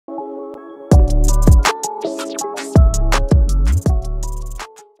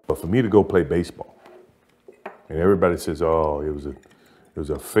for me to go play baseball, and everybody says, oh, it was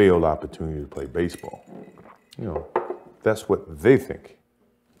a failed opportunity to play baseball. You know, that's what they think.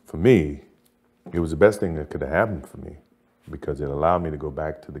 For me, it was the best thing that could have happened for me because it allowed me to go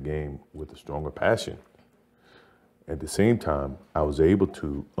back to the game with a stronger passion. At the same time, I was able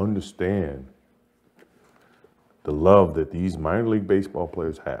to understand the love that these minor league baseball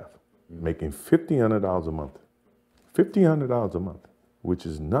players have, making $1,500 a month. $1,500 a month, which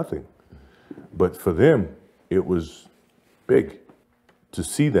is nothing. But for them, it was big. To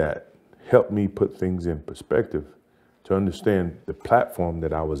see that helped me put things in perspective, to understand the platform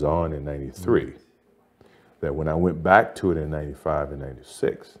that I was on in '93, that when I went back to it in '95 and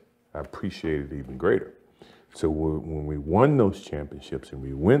 '96, I appreciated it even greater. So when we won those championships and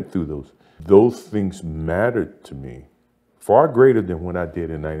we went through those things mattered to me far greater than what I did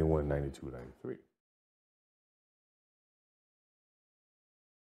in '91, '92, '93.